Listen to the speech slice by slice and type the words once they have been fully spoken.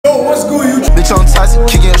what's good, you? Bitch on toxic,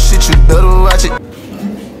 kicking your shit, you better watch it.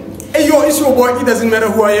 Hey yo, it's your boy. It doesn't matter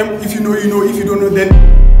who I am. If you know, you know. If you don't know, then.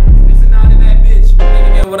 Listen out to that bitch.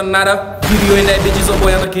 With another video in that bitch is your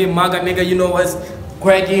boy MK Maga nigga. You know what's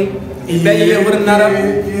cracking. Back again with another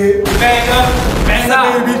banger,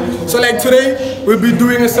 baby. So like today we'll be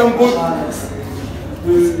doing a sample.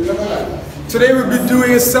 Today we'll be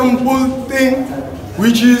doing a sample thing,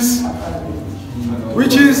 which is.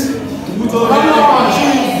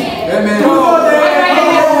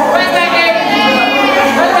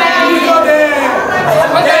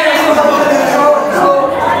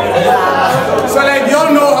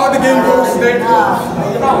 Y'all know how the game goes there.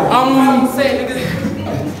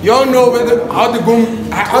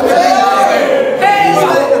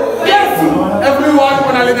 Everyone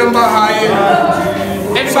gonna let number high.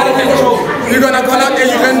 Everybody can show. You're gonna connect a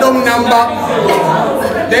random number.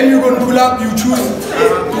 Then you're gonna pull up, you choose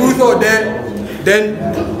truth or dare. Then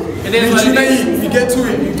you get to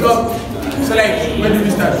it, you go. So like, when do we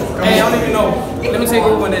start? Hey, I don't even know. Let me take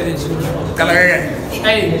over that bitch.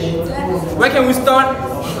 Hey, where can we start?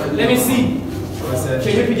 Let me see.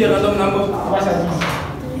 Can you pick a random number?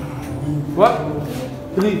 What?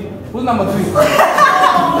 3. Who's number 3? Who's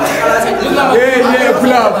number 3? Yeah,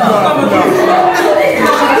 pull up.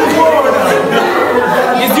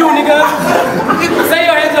 It's you, nigga. Say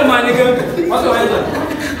your handle, my nigga. What's your handle?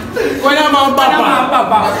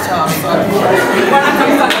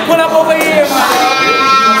 Pull up over here, man.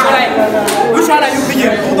 So like, which one are you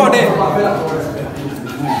picking? Who's out there?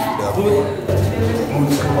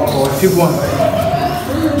 Pick one.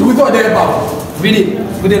 Do we go there, Bob? Read it.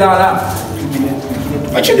 Put it all out.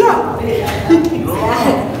 What you got?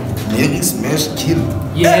 Nigga, smash, kill.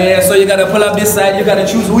 Yeah, so you gotta pull up this side. You gotta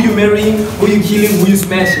choose who you marrying, who you killing, who you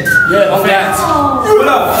smashing. Yeah, on that. Pull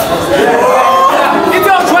up. It's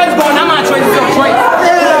your choice, bro. Not my choice. It's your choice.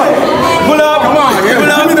 Pull up. Come on, yeah. Pull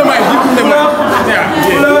up. Give me the mic. Pull up.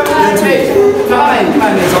 Pull up. Hey, come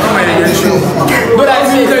on. Do that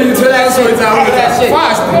shit.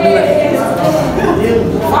 Fast.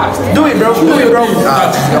 Do it, bro. Do it, bro.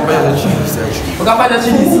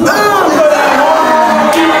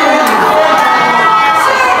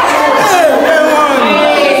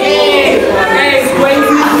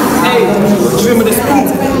 Remember the spoon.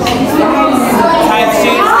 Tight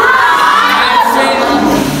shit.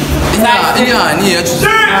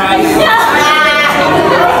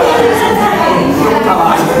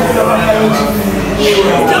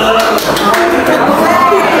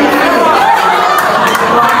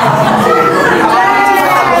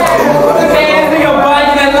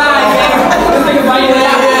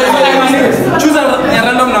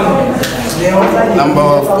 Number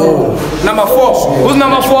 4. Number 4. Who's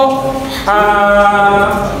number 4?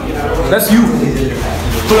 That's you.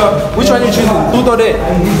 Pull up. Which one you choosing? Truth or dare?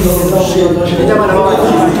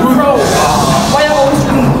 Why you always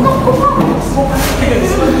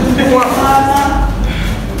pick one?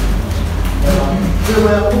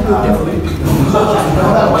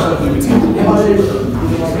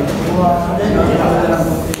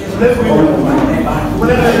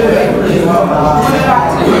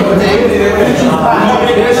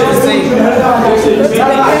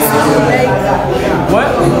 What?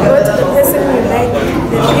 Go to the person you like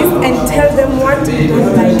the least and tell them what you don't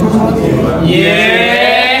like about them.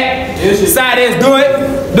 Yeah. Side do it.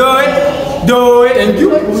 Do it. Do it. Thank you.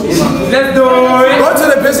 Let's do it. Go to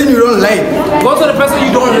the person you don't like. Go to the person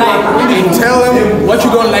you don't like. And tell them what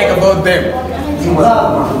you don't like about them.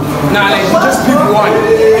 Nah, like just pick one.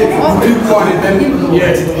 Pick one and then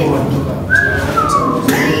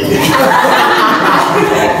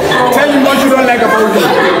tell him what you don't like about him.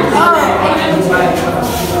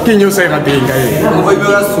 Can you say that thing, guys?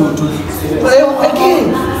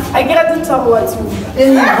 I get to talk about you.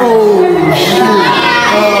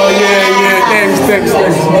 Oh yeah, thanks.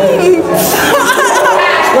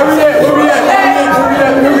 Where we at? Oh yeah.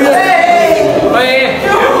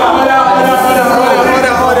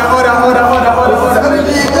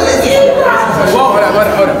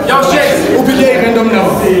 Yo, shit. Who pick a random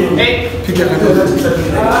number? Hey. Pick a random number.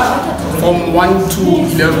 From 1 to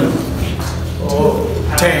 11.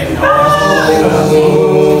 10.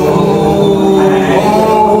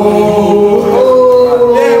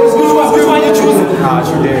 Which one you choosing?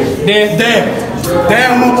 There,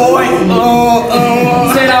 my boy.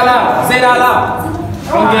 Say it out loud. Say it out loud.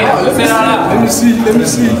 Okay. Say it out loud. Let me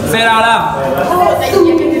see. Say it out loud.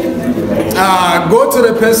 Go to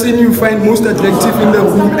the person you find most attractive in the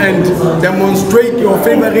room and demonstrate your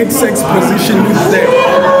favorite sex position with them.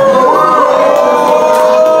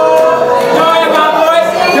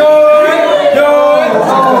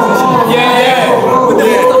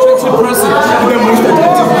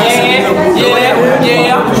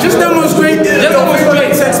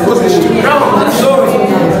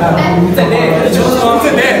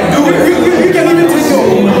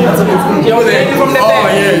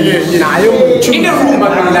 In the room.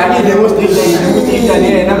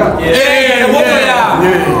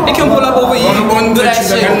 You can pull up over here. Do that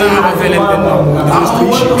shit.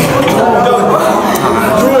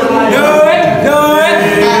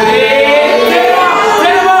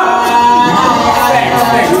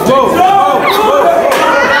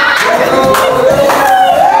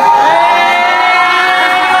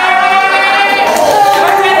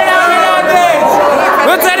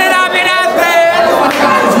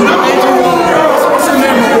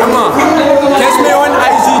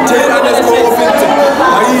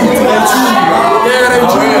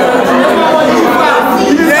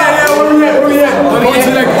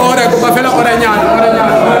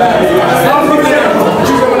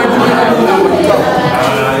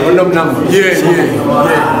 Yeah.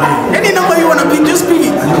 Any number you wanna pick, just pick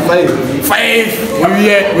it. 5. Where we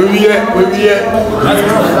at?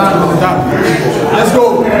 Let's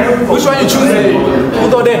go. Which one you choosing? Who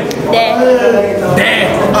thought there? There.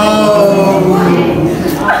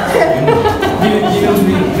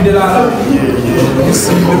 Let me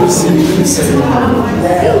see.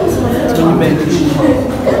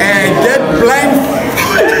 And get blind.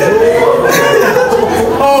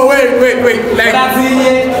 Oh wait. Like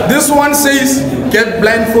this one says get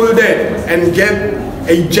blindfolded and get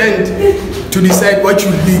a gent to decide what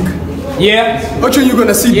you leak. Yeah. What you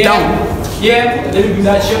gonna sit down? Yeah. Let me do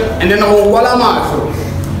that shit. And then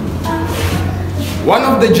one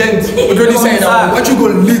of the gents will go decide what you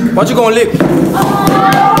gonna leak. What you gonna lick?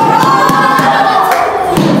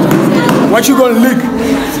 What you gonna lick?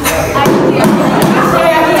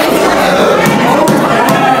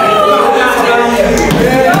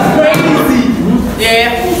 Yeah.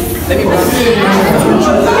 Let me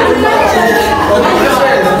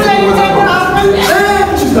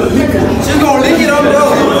She's gonna lick it up, bro.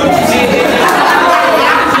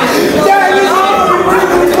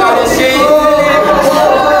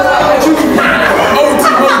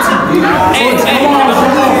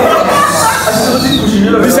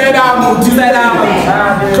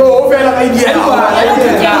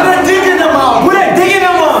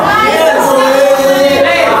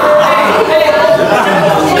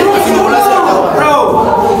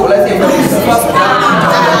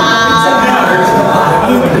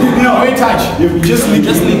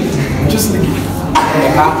 Just lick it.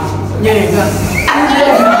 Yeah.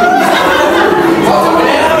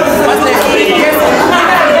 What's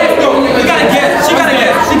that? You gotta guess. She gotta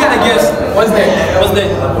guess. What's that?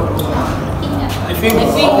 The finger.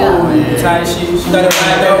 Sorry, she got it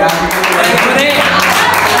right though.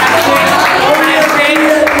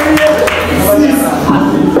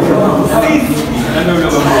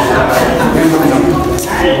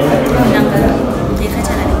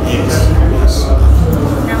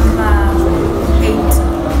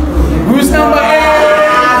 Who's number 8?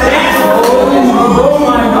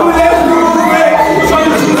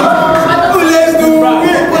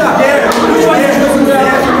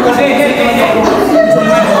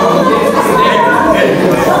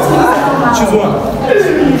 Choose one.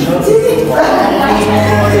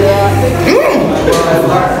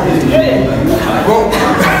 Go.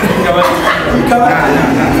 Come on.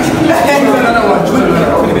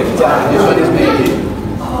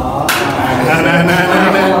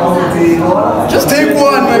 Just take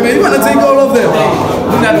one, my man. You wanna take all of them?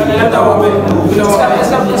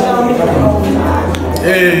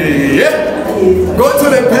 Yeah. Go to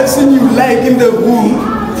the person you like in the room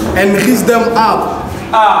and raise them up.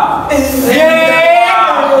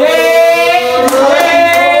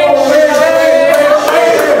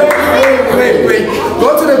 Wait.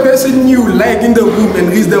 Go to the person you like in the room and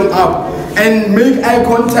raise them up and make eye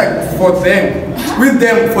contact with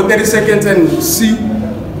them for 30 seconds and see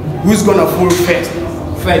who's gonna fall first.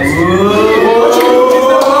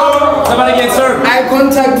 Somebody get served. Eye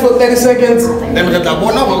contact for 30 seconds. Then we get that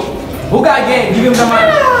one number. Who got game? Give him the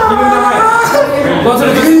mic. Go to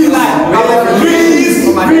the line. Please.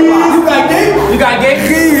 You got game? You got game?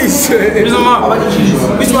 Please.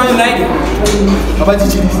 Which one you like? How about the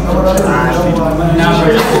chilies? Pull up.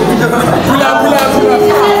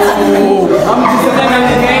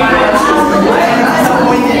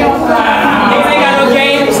 Niggas ain't got no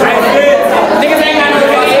game.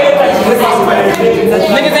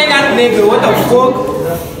 Niggas ain't got nigga. What the fuck?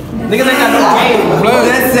 Niggas ain't got no game.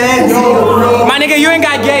 That's it, yo. My nigga, you ain't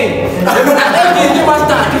got game.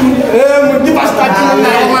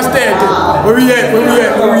 Where we at?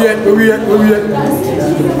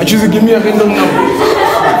 I choose to give me a random number.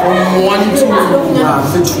 From 1 to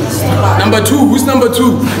number 2. Who's number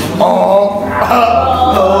 2?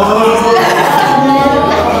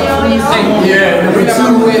 Yeah, number 2.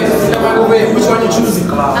 Which one you choosing?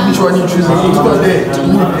 Which one you choosing? It's not there.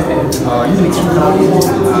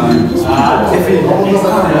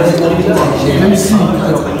 Let me see.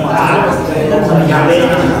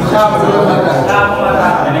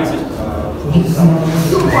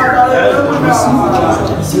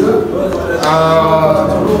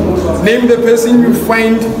 Name the person you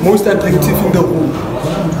find most attractive in the room.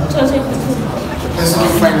 Person you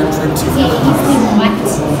find attractive.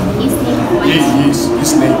 Yes,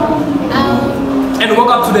 his name. And walk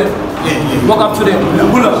up to them. Walk up to them.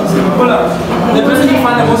 Pull up. The person you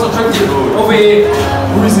find the most attractive over here.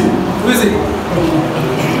 Who is it?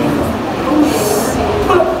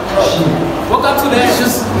 Pull up. Walk up to them.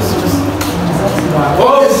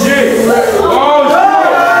 Oh shit!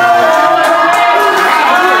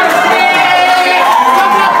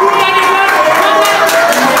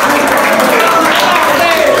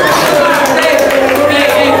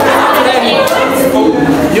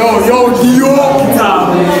 Yo,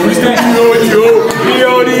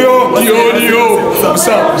 Dio! Dio! What's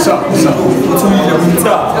up? It's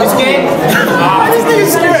game. This nigga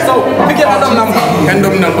scared. So, pick a random number.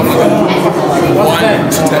 Random number.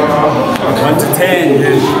 1 to 10.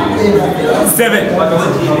 7.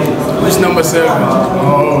 Which number 7?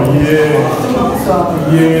 Oh, yeah.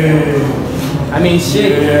 I mean,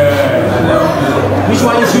 shit. Yeah. Which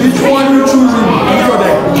one you choosing? Which one you choosing? Which one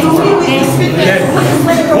there? Yeah.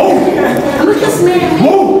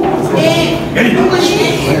 Move! Hey!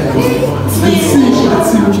 Let's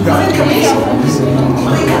see what you got.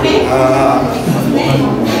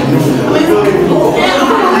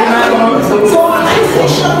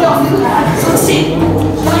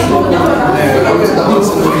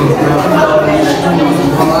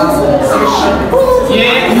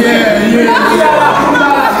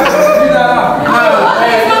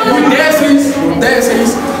 There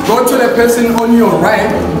says, go to the person on your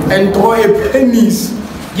right and throw a pennies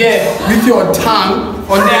with your tongue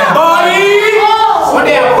on their body. On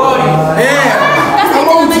their body. Yeah. Come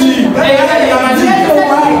on, G. Hey,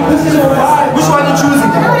 which one you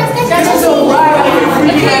choosing?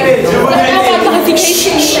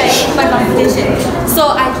 So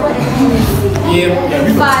I told him,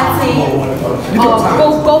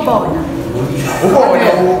 go boy.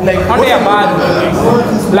 Like on their body.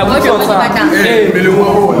 Like what's your time? Hey,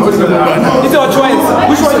 it's your choice.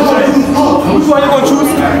 Which one you gonna choose?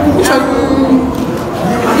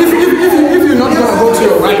 If you're not gonna go to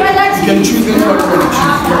your right, you can choose this one you're gonna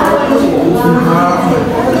choose.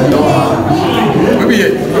 Maybe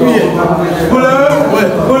here. Pull up.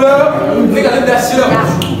 Nigga, lift that shit up.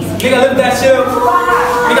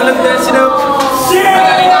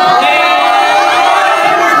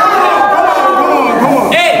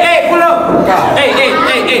 Hey, pull up.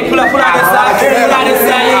 Hey, pull out this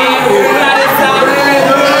side.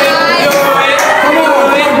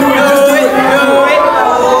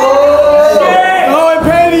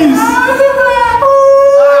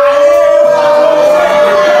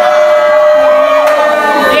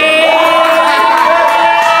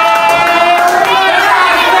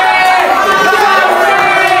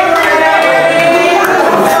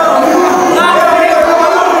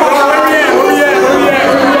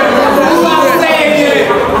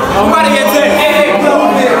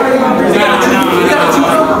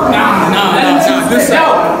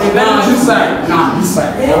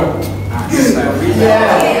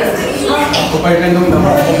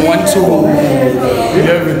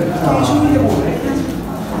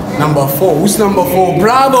 Number 4. Who's number 4?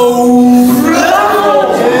 Bravo!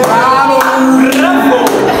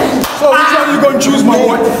 So which one you gonna choose, my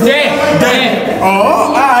boy? Yeah.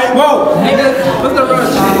 Oh, alright. Whoa. What's the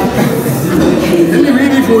rush? Let me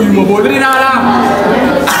read it for you, my boy. Put it out.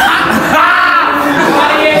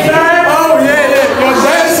 Oh yeah.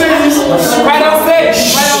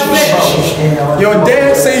 Your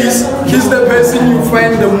dad says he's the person you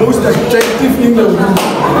find the most attractive in the room.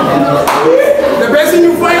 The person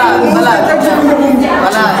you find the most attractive in the room.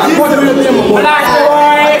 What do you name, my boy?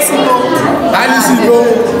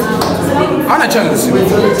 I'm not trying to see. Bro,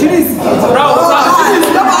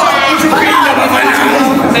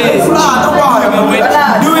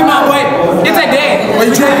 do it, my boy. It's a day. What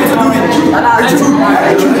you trying to do?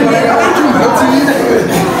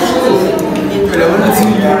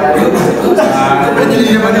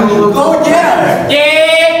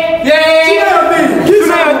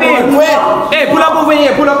 Hey, pull up over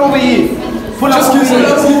here. Pull up over here. Just kiss it.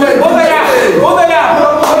 Over here.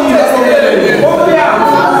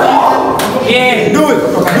 Yeah, do it,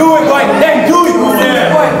 boy. Then do it.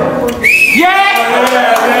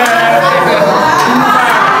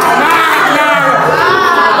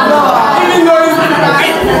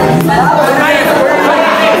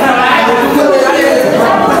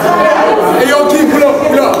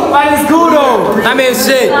 mean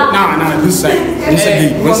shit. Nah, this side. Once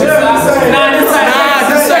again. Nah, this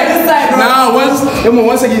side. Nah,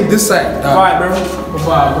 once again, this side. Alright, bro.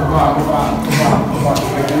 Goodbye.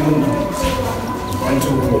 1, 2,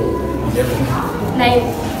 9.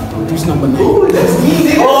 who's number 9?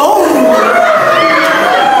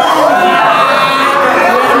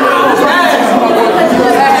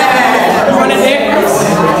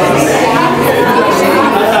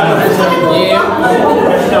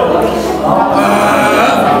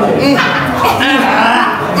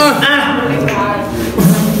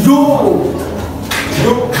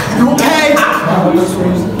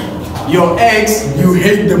 Your ex you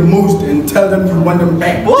hate the most and tell them you want them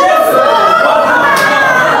back. I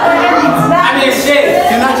mean shit.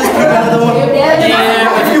 Can I just pick another one?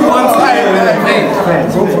 Yeah, If you want to, hey,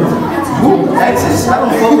 go for it. Who? Exes? I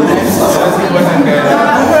don't fuck with exes.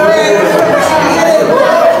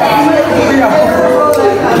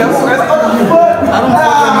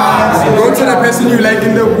 Go to the person you like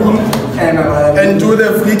in the room and do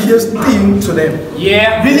the freakiest thing to them.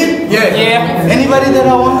 Yeah. Really? Yeah. Yeah. Anybody that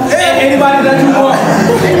I want? Anybody that you want?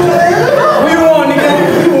 Who you want, nigga?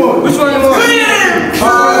 Which one you want?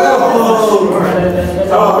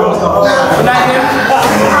 Good night, nigga.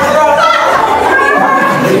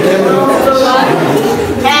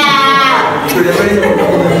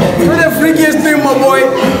 Do the freakiest thing, my boy.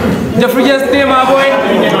 The freakiest thing, my boy.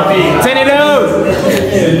 Turn it up.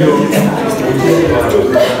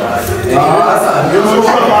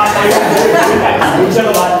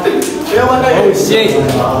 Oh shit.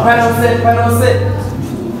 Final set.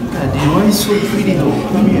 God damn, why you so pretty though?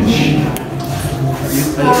 Come here.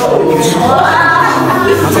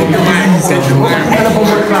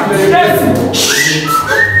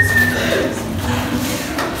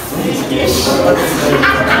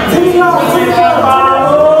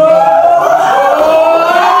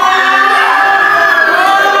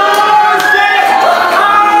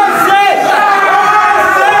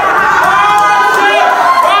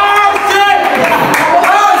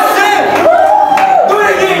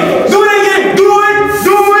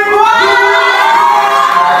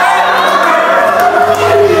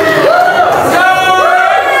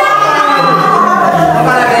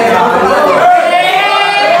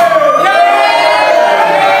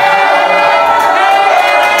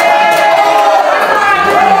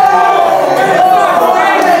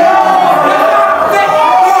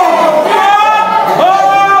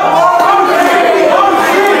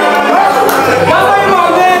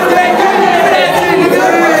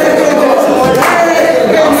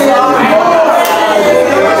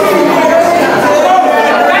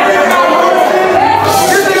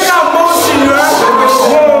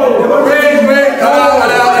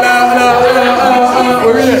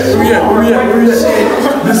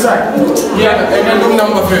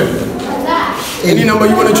 Any number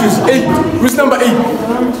you want to choose? 8. Who's number 8?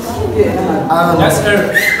 Yes, sir.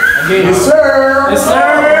 Okay. Yes, sir. Yes, sir.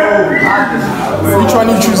 Which one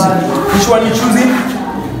you choosing? Which one you choosing?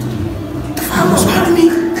 What's wrong with me?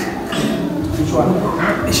 Which one?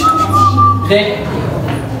 Day.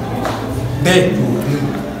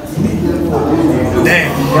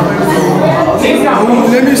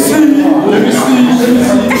 Let me see.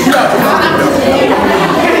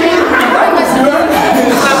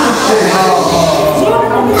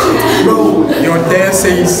 Your dad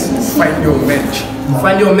says find your match.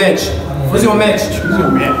 Find your match. Who's your match? Choose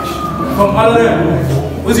your match. From all of them.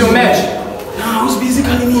 Who's your match? Nah, who's busy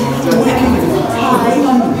calling me?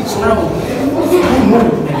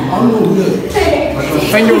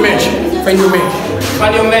 Find your match. Find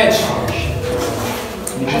your match.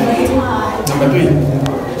 Number 3.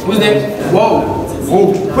 Who's that? Whoa.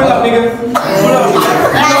 Pull up, nigga. Pull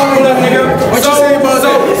up, nigga. What you say about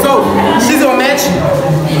that? So, she's your match.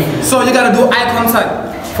 So you gotta do eye contact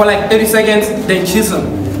for like 30 seconds, then kiss him.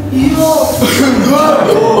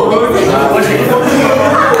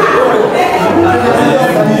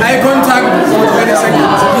 Eye contact for 30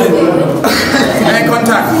 seconds. Eye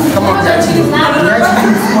contact. Come on, guys.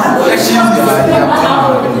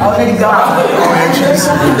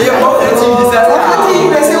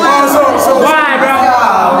 Why, bro?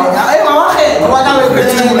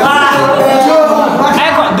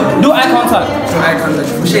 Do eye contact. Eye contact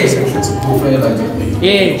for 30 seconds.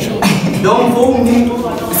 Yeah. Don't fool me.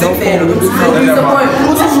 Você pega, não precisa.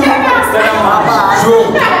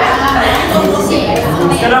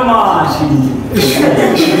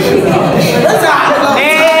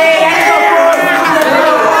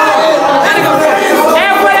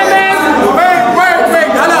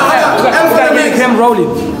 Him rolling.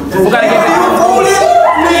 We gotta get him.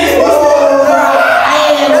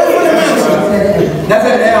 That's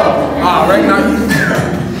an L. Right now.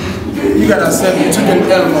 can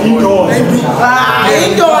tell my boy.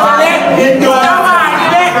 Thank you.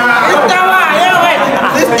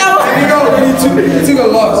 It took a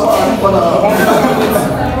lot.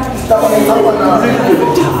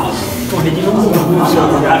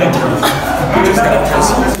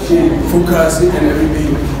 Focus and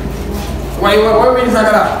everything. Why are we talking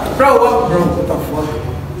about? Bro, what the fuck?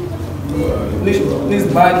 This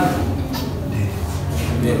body.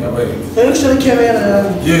 Yeah, wait. Yeah,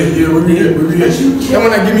 we come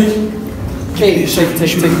on, give me. Okay,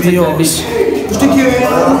 take yours.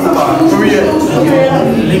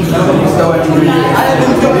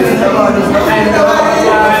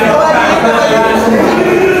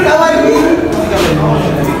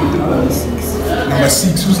 Number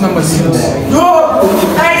 6, who's number 6?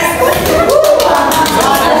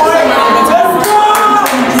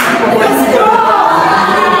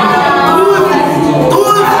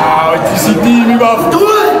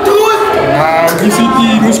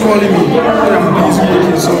 Who's calling me? I'm busy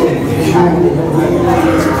looking, so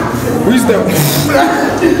who is the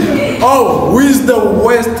who is the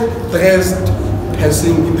worst dressed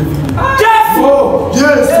person in the video? Jeff! Oh,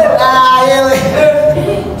 yes!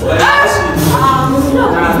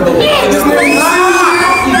 His name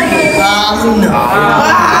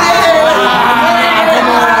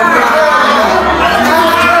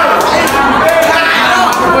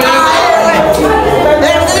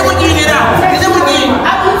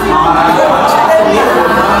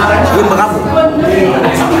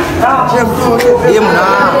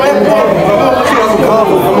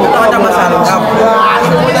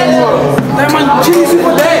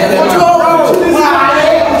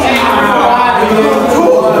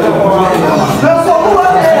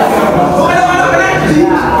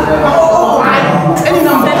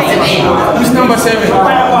is number 7?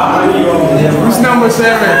 Who's number 7?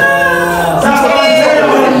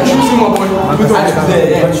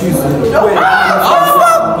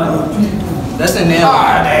 That's a nail.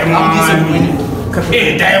 I'm disappointed.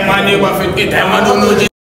 Hey, damn my neighbor, hey, damn my don't know.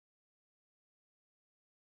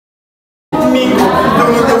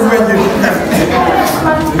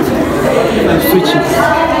 Switching.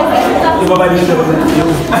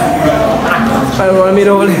 I want me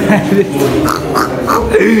to hold it.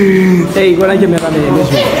 Hey, go and give me a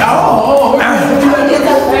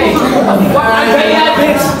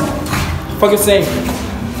fuck you saying?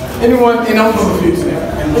 Anyone in number 6?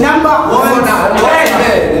 Number 1.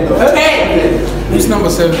 Okay. Who's number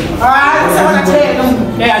 7? Alright,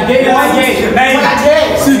 Yeah, I gave you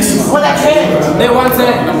 6. What I take? They want to.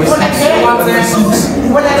 Number 6. What I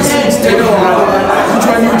take? Which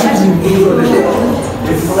one you choosing?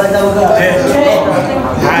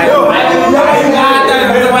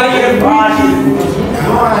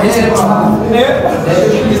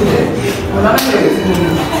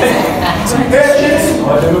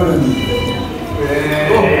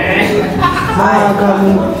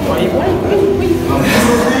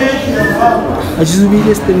 I just read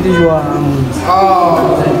this thing to you.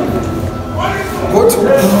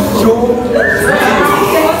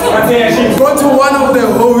 Go to one of the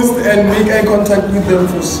hosts and make eye contact with them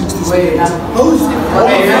for 60 seconds. Host?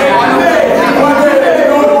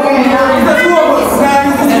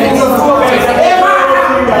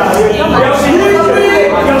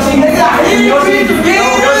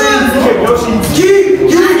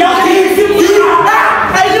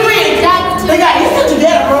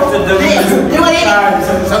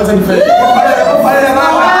 Something fake.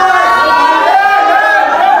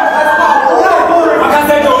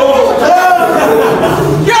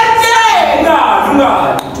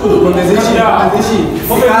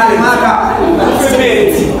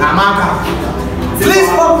 Please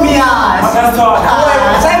fuck me ass.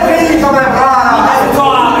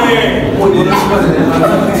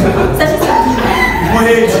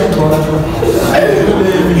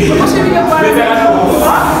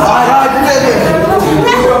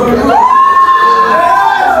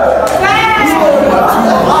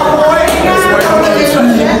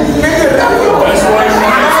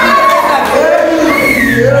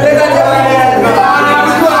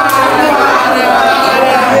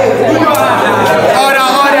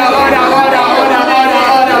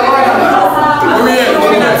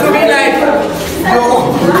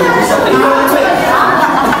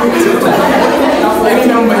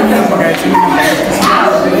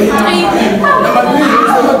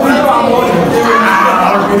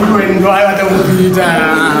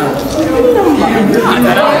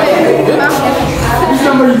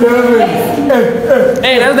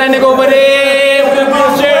 Hey, that's that nigga over there with the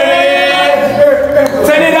bullshit.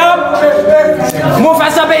 Turn it up. Move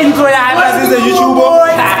fast up intro, yeah. This is a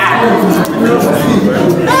YouTuber.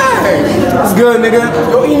 It's good. nigga.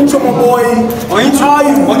 Yo, intro, my boy. Oh, intro?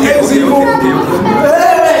 Okay.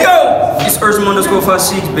 Yo! It's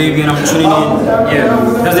Ursa_56, baby, and I'm tuning in. Yeah,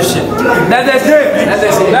 that's the shit. That's it.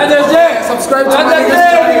 Subscribe to my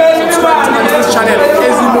nigga's channel.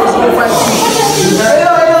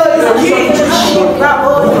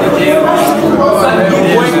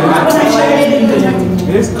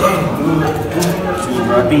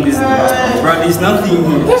 I think this is bro, there's nothing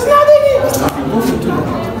here. There's nothing here.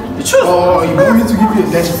 The truth. Oh, you want me to give you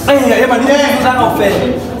a dash? Hey, man, this is not fair.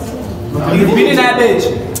 You been in that bitch.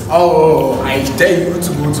 Oh, I dare you to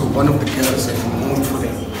go to one of the girls and moan for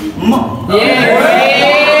them.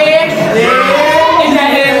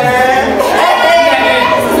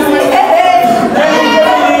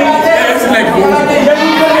 It's like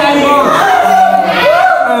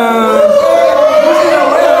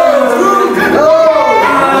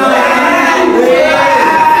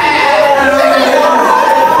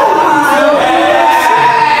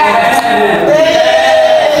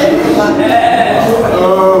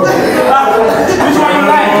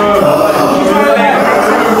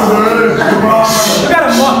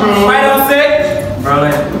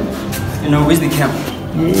where's the camp?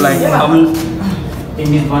 Like, I'm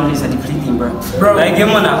in this one is a depleting, bro. Like,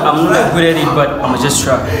 I'm not good at it, but I'm just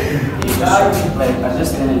try. Like, I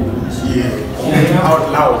just stand. yeah,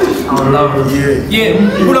 out loud. Yeah,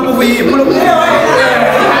 pull up over here, pull up over here.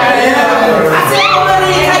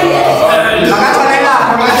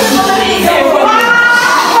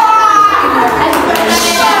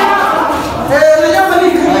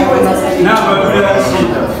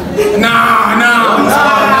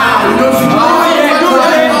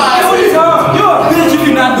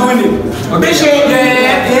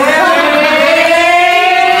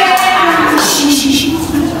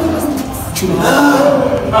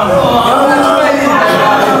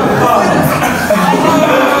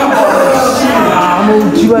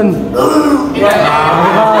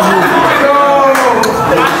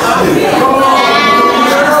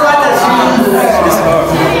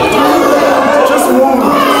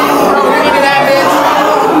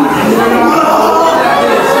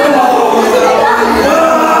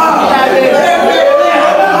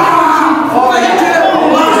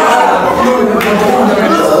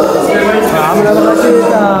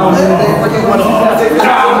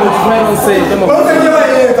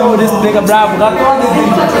 This nigga bravo.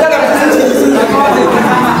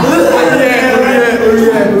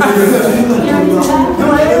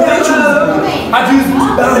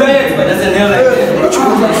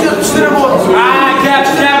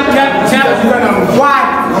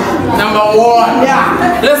 Number one.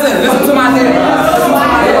 Yeah. Listen to my name.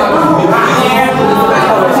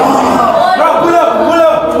 Bro, pull up.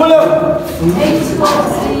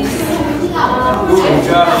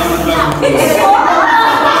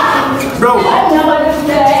 Bro,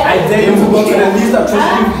 I dare you to go to the list of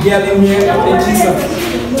 20 girls in here and Jesus.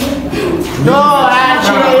 No,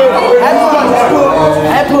 actually,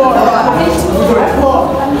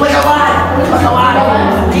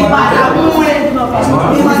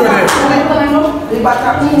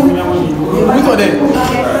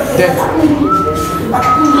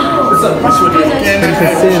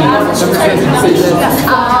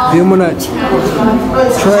 We're gonna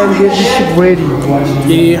try and get this shit ready.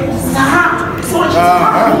 Yeah.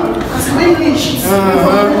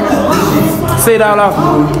 Say it out loud.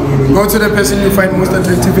 Go to the person you find most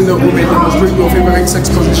attractive in the room and demonstrate your favorite sex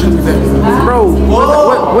position with them. Bro,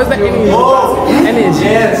 what's the energy?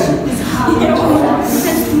 Yes.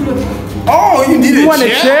 Oh, you need You want a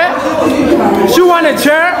chair? You want a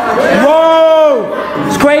chair? Whoa!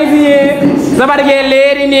 It's crazy here. Somebody get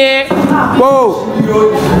laid in here. Whoa!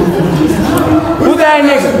 Who's that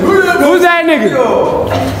nigga? Who's that nigga?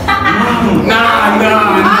 Nah.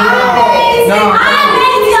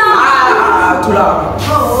 Too loud.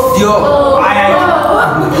 Yo.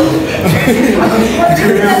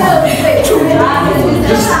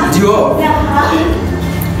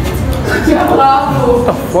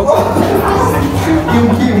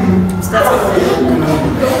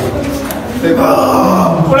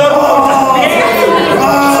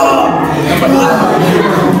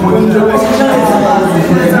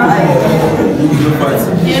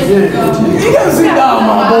 You can sit down,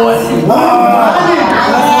 my boy.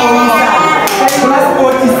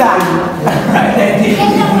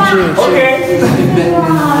 Okay.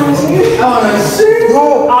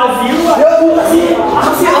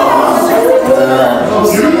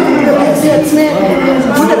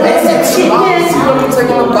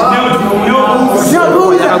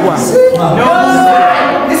 I wanna see.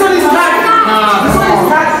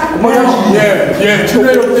 Yeah,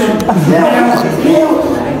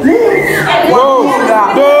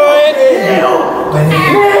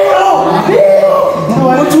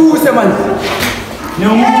 Listen, man.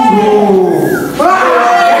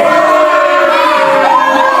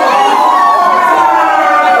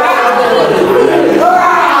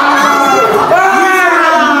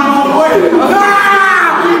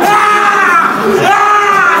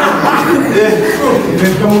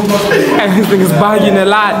 Everything is bagging a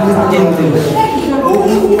lot.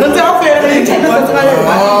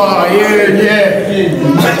 Oh, yeah.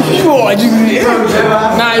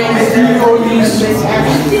 Nah, you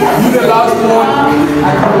the last one.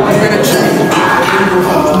 I'm gonna choose.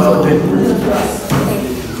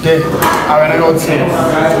 Okay, I'm gonna go to trainer.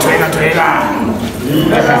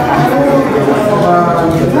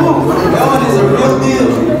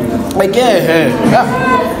 Like, yeah.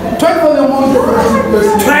 Try for the most.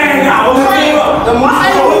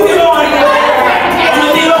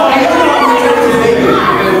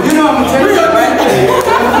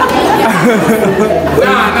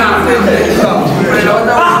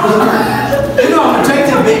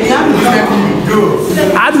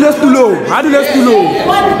 I do less too low. You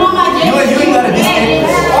ain't gotta be.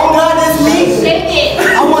 Oh God, that's me.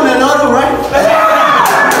 I want another, right?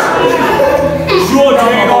 Sure,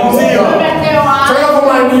 Turn up for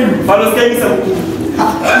my knee.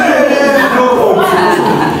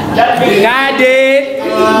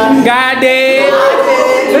 Got it.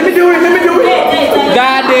 Let me do it.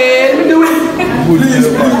 Got it. Let me do it. Please.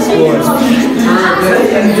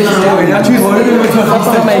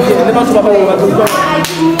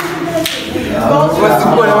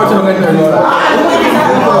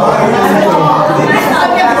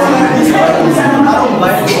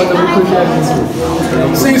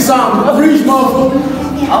 Sing some. Preach, motherfucker.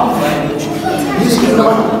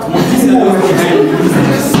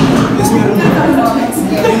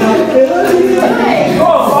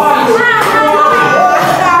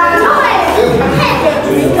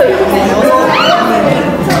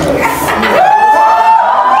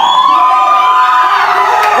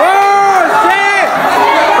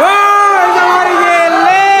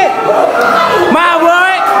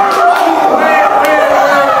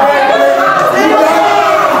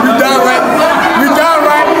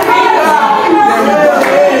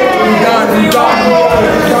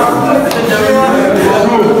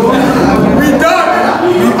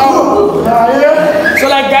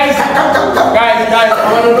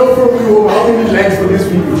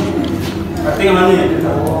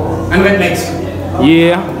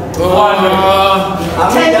 Yeah. I'm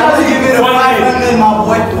going to give it a 500, my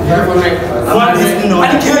boy.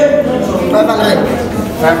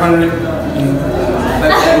 500.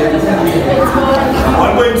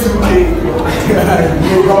 1.2K.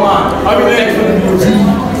 Come on. I'll be next for the music.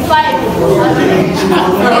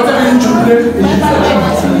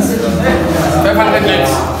 500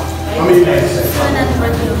 next. How many next?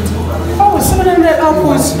 Oh, 700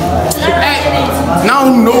 outputs. Hey, now I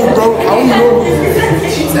don't know, bro. I don't know.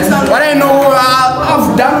 But I know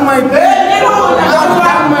I've done my thing.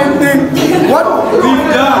 What? We've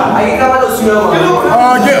done.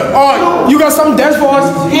 Yeah. Oh, you got some dance for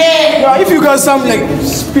us? Yeah. If you got some, like,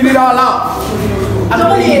 spit it all out.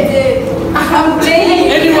 I'm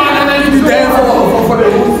playing. Anyone and I need to dance for the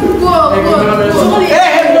host.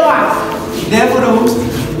 There for the host.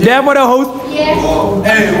 There for the host. Yes.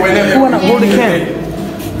 Hey, whenever Who wanna hold the can?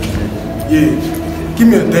 Yeah. Give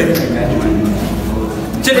me a day.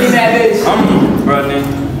 I'm running.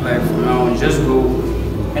 Like from now on, just go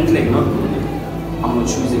and like no. I'm gonna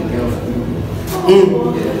choose a girl.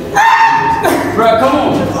 Bro, come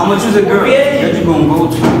on. I'm gonna choose a girl that you gonna go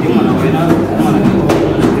to. You wanna win up?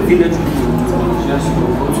 The thing that you do, just go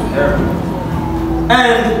to her.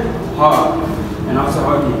 And hard. And after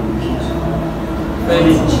hard, you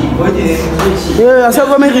Yeah, I said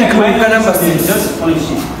go make it. just funny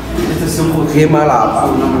shit. It's a simple thing. So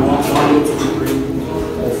number 1, 2, 3,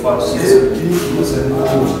 4, 5, 6.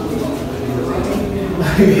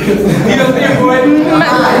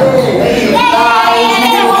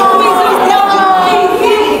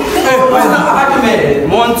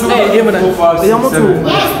 One, two,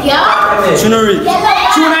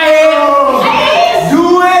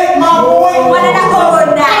 Do it, my boy.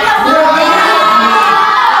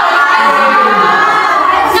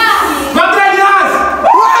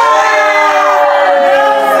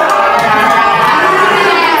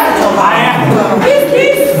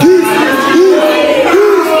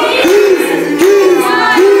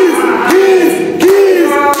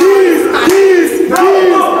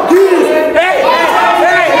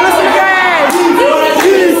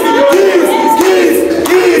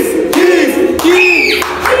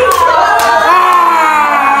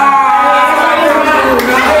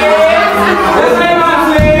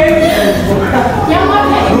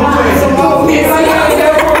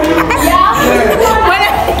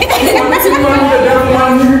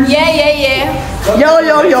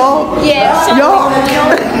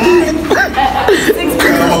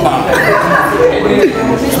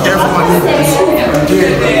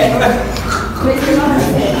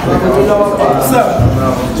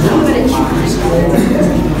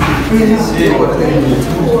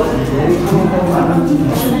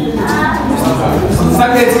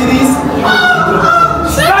 Suck that titties.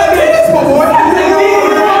 Suck that titties, my boy.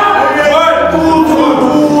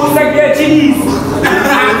 Suck that titties.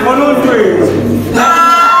 100.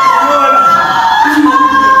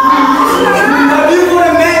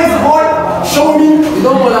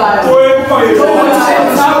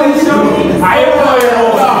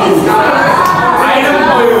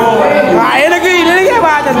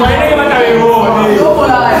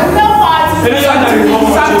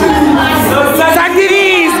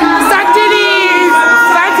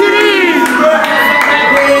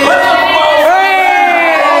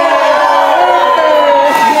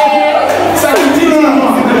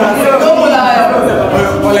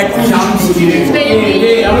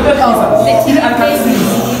 What the fuck?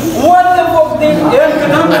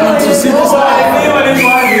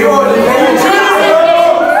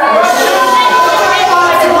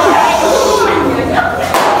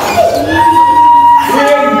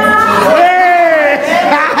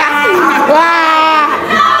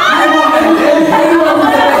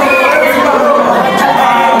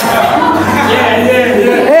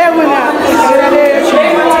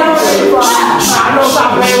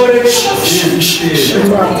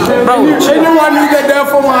 Bro, anyone you get there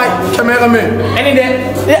for my cameraman? Any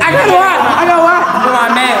day. I got one. For my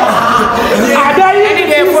man. Any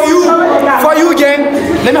day for you. For you, gang.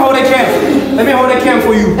 Let me hold that cam.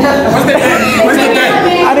 For you. What's the day?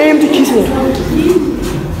 I didn't to kiss me.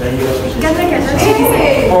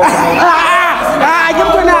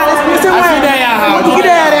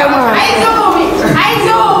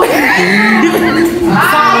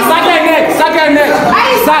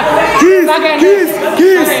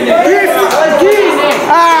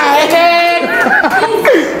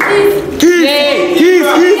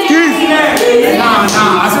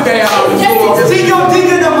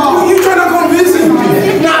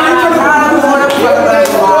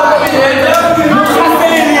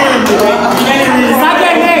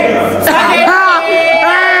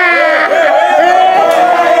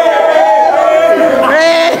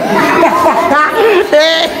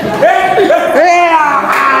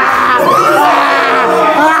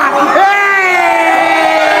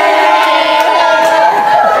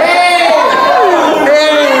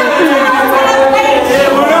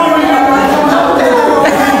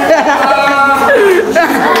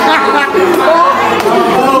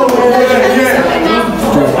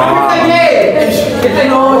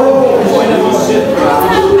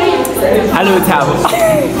 Hello, Tabo.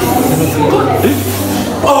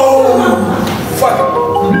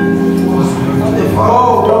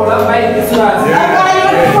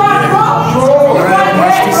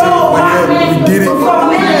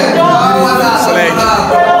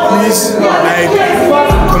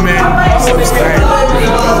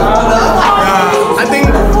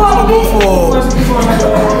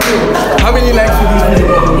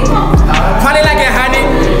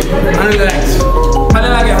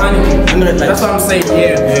 That's what I'm saying,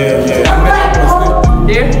 yeah.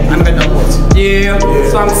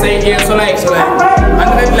 So I'm saying, yeah, so like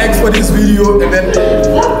 100 likes for this video, and then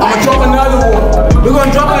I'm gonna drop another one. We're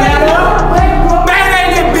gonna drop another one. Bang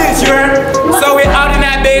that bitch, you heard? So we're out in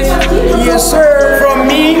that bitch. Yes, sir. From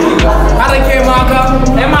me, Hadake Marker,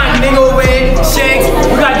 and my nigga with Shakes.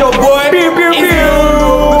 We got your boy. We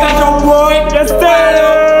got your boy. Yes, sir.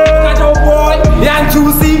 We got your boy. Young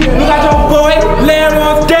Juicy. We got your boy.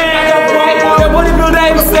 Lemon Gang. The bodybuilder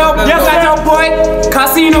himself. Yes, got your boy.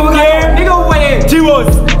 Casino game. Nigga with G-Wos.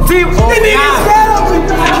 We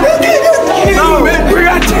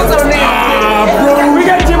got G-Wos on there. Bro. We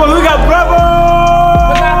got G-Wos. We got Bravo.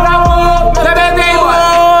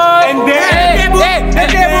 And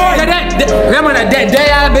remember that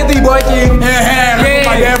Birthday Boy King.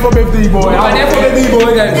 My dad for Birthday Boy. My dad for Birthday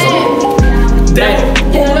Boy, guys.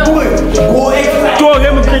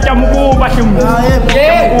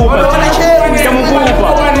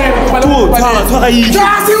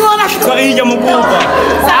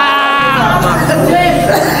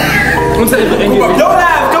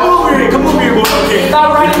 Come over here, boy. Okay. Stop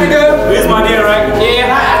right, nigga. Where's my dad, right?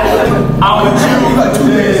 Yeah. I want you.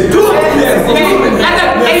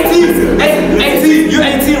 18. You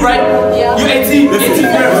 18, right? Yeah. You 18 girls.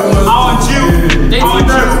 I want you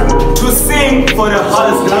to sing for the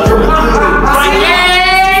hottest girl.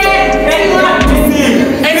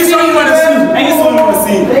 Any song you wanna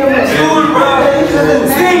sing.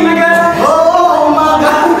 Sing, nigga. Oh my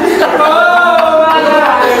God.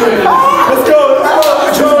 Let's go.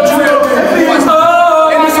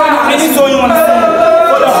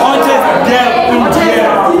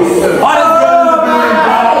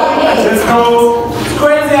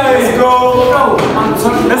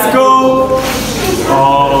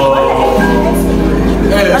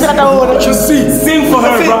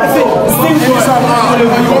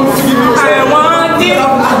 want it.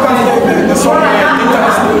 The song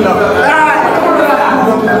International Love.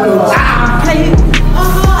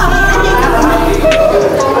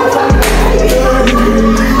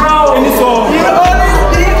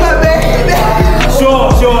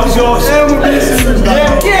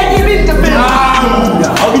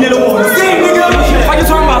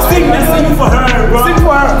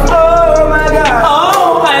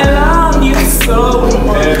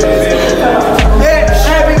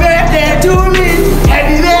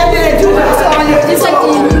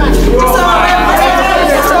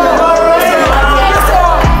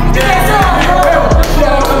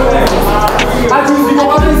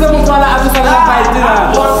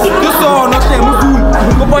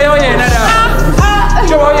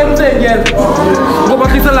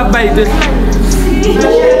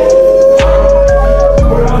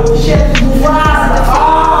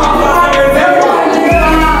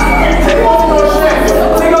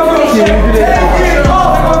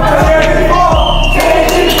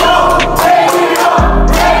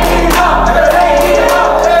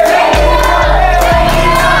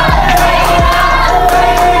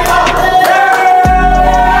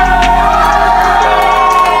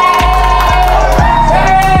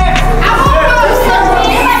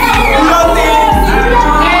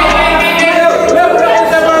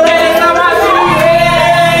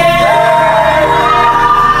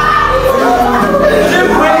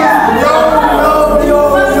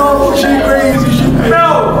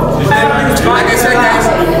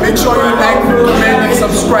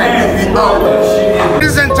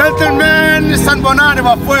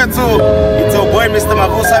 It's your boy Mr.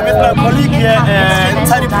 Mavusa. I'm with my colleague here,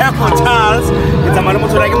 Tari Peko Charles. It's a man who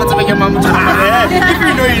like him. If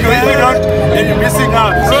you know, you know. If you don't, then you're missing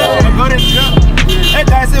out. So I got it. Hey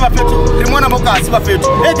guys, hey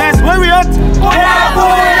guys, where we at? Oh,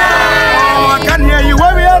 I can't hear you.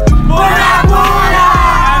 Where we at?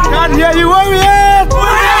 I can't hear you. Where we at?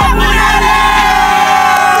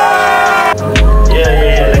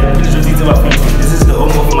 Yeah. This is the home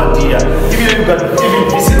of Madia. You've got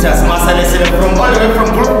visitors, Masale from all the way from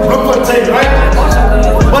Bloemfontein, right?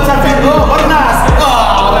 What have you? What nice?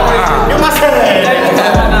 You must have.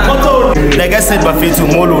 Like I said, Bafetu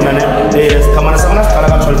Molu,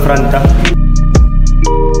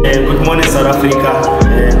 good morning, South Africa.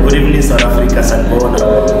 Good evening, South Africa, Sanbona.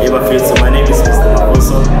 My name